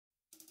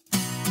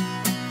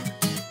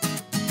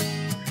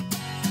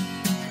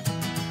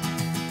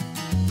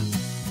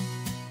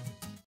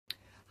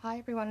Hi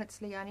everyone,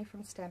 it's Leonie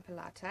from Stampin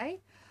Up.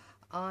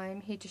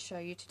 I'm here to show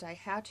you today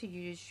how to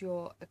use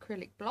your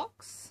acrylic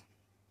blocks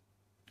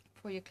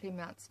for your clear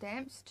mount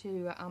stamps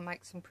to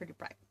make some pretty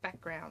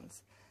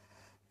backgrounds.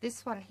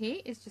 This one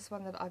here is just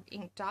one that I've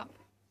inked up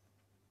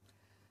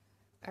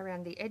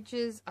around the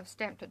edges. I've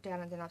stamped it down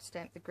and then I've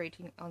stamped the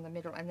greeting on the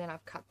middle and then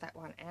I've cut that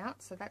one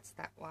out. So that's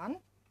that one.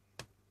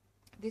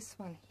 This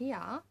one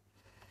here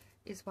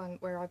is one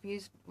where I've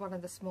used one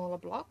of the smaller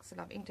blocks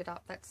and I've inked it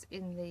up. That's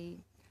in the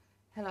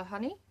Hello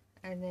Honey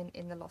and then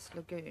in the Lost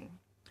Lagoon,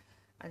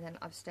 and then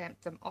I've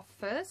stamped them off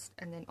first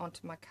and then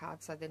onto my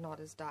card so they're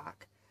not as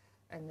dark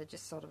and they're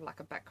just sort of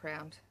like a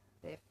background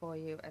there for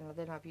you. And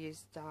then I've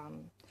used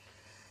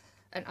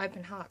an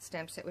open heart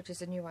stamp set, which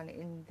is a new one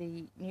in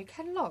the new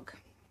catalogue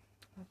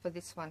for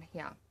this one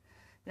here.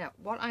 Now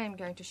what I am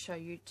going to show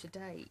you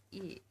today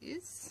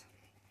is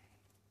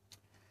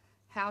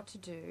how to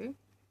do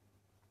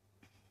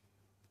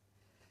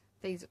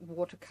these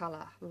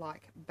watercolour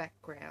like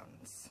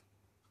backgrounds.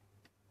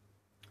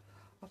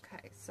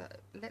 Okay, so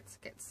let's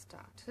get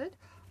started.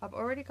 I've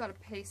already got a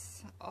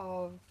piece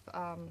of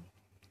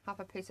half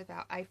a piece of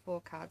our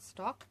A4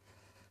 cardstock,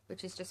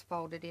 which is just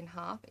folded in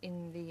half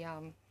in the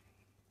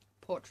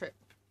portrait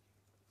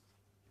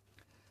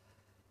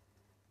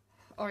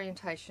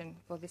orientation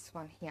for this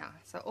one here.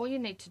 So all you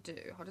need to do,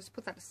 I'll just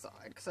put that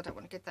aside because I don't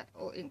want to get that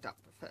all inked up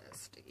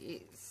first,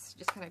 is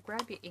just going to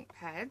grab your ink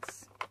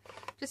pads,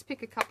 just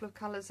pick a couple of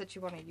colours that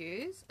you want to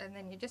use, and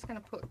then you're just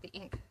going to put the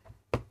ink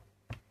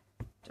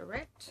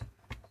direct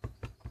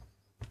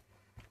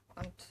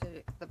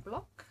onto the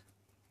block.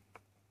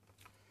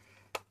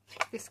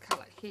 This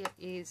colour here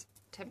is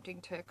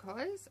Tempting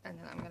Turquoise, and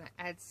then I'm going to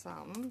add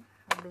some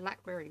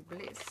Blackberry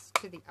Bliss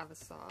to the other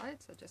side.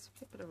 So just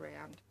flip it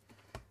around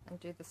and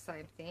do the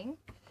same thing.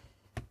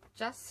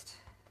 Just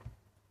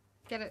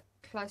get it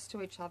close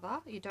to each other.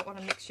 You don't want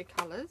to mix your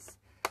colours,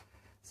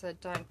 so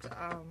don't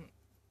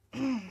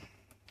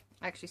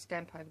actually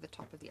stamp over the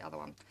top of the other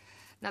one.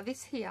 Now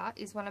this here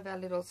is one of our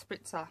little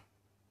spritzer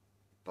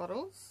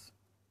bottles,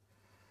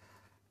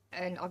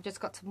 and I've just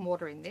got some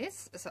water in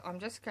this, so I'm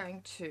just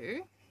going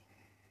to,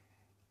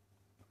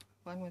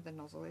 one where the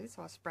nozzle is,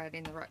 so I spray it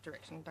in the right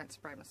direction, don't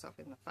spray myself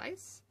in the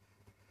face,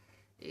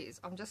 is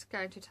I'm just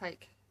going to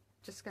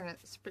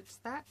spritz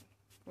that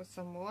with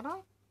some water.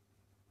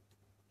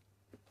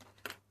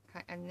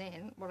 Okay, and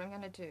then what I'm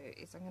going to do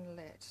is I'm going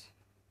to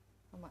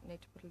I might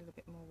need to put a little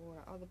bit more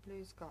water. Oh, the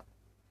blue's got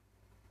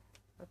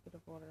a bit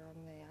of water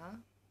on there.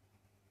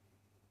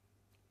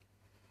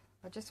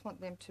 I just want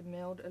them to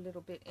meld a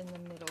little bit in the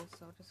middle,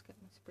 so I'll just get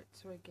my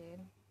spritzer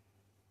again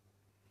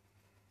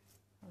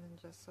and then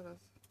just sort of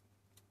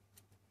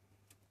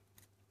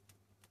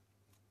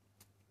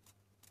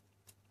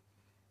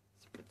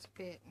spritz a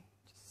bit,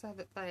 just so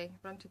that they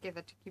run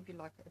together to give you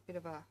like a bit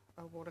of a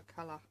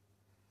watercolour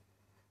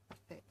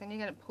effect. Then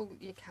you're going to pull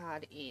your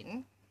card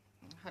in,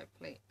 and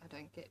hopefully I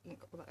don't get ink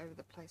all over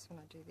the place when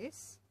I do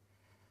this.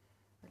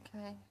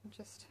 Okay,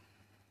 just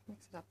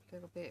mix it up a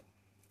little bit.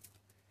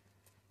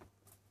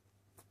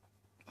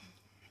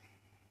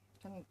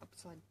 Turn it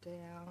upside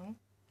down.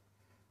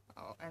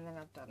 Oh, and then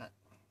I've done it.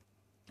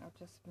 I'll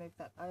just move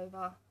that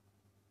over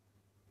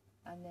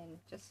and then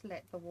just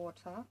let the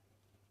water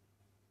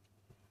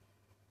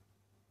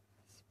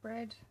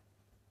spread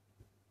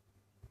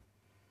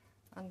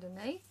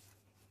underneath.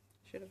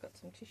 Should have got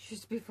some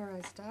tissues before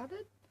I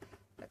started.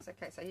 That's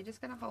okay. So you're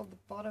just going to hold the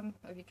bottom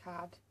of your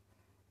card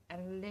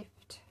and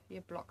lift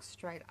your block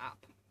straight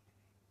up.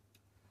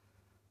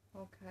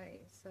 Okay,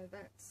 so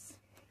that's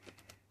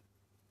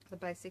the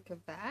basic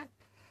of that.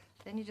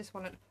 Then you just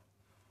want it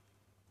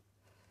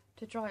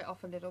to dry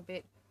off a little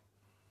bit.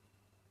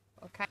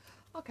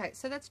 Okay,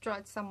 so that's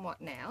dried somewhat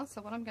now.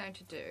 So what I'm going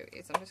to do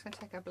is I'm just going to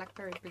take a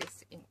Blackberry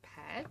Bliss ink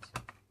pad.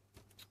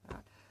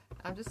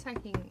 I'm just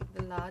taking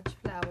the large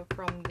flower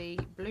from the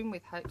Bloom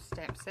with Hope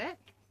stamp set.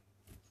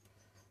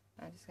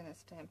 I'm just going to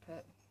stamp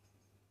it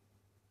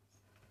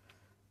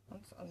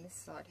once on this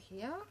side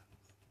here.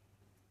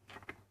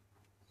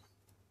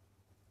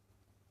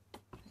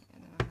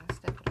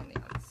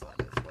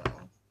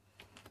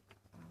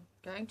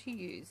 Going to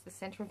use the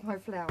center of my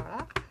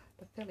flower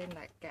to fill in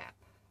that gap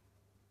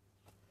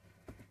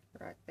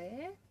right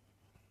there.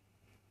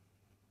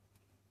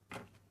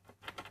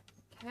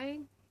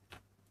 Okay,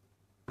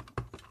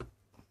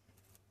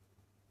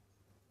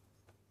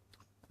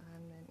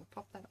 and then we'll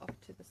pop that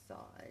off to the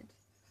side.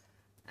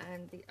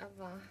 And the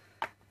other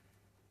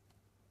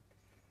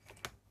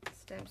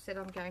stamp set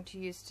I'm going to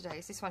use today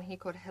is this one here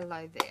called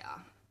Hello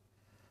There.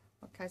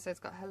 Okay, so it's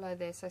got hello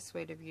there, so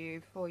sweet of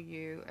you, for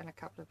you, and a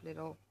couple of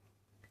little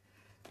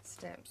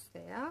stamps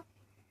there.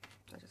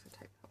 So I'm just going to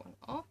take that one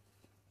off.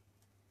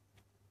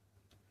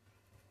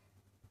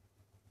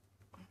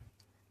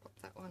 Pop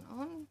that one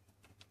on.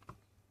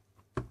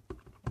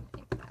 And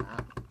ink that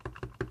up.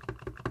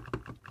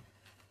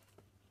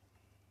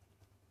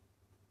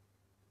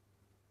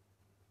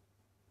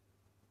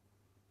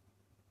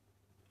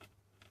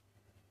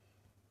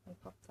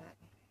 And pop that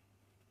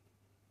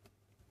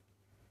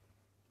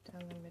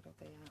down the middle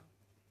there.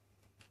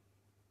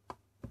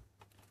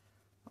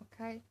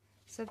 Okay,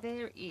 so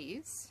there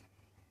is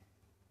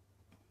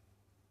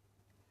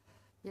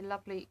your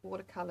lovely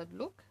watercoloured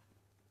look.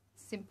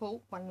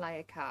 Simple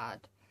 1-layer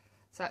card.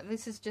 So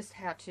this is just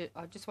how to,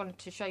 I just wanted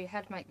to show you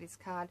how to make this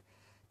card,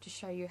 to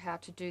show you how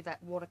to do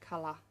that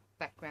watercolour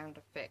background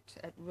effect.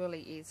 It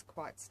really is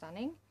quite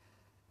stunning.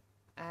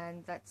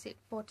 And that's it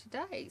for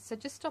today. So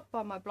just stop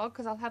by my blog,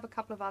 because I'll have a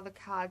couple of other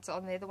cards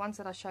on there, the ones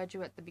that I showed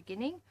you at the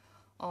beginning,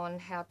 on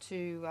how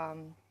to,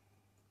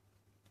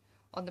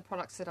 on the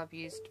products that I've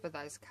used for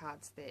those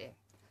cards there.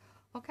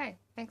 Okay,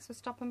 thanks for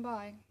stopping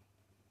by.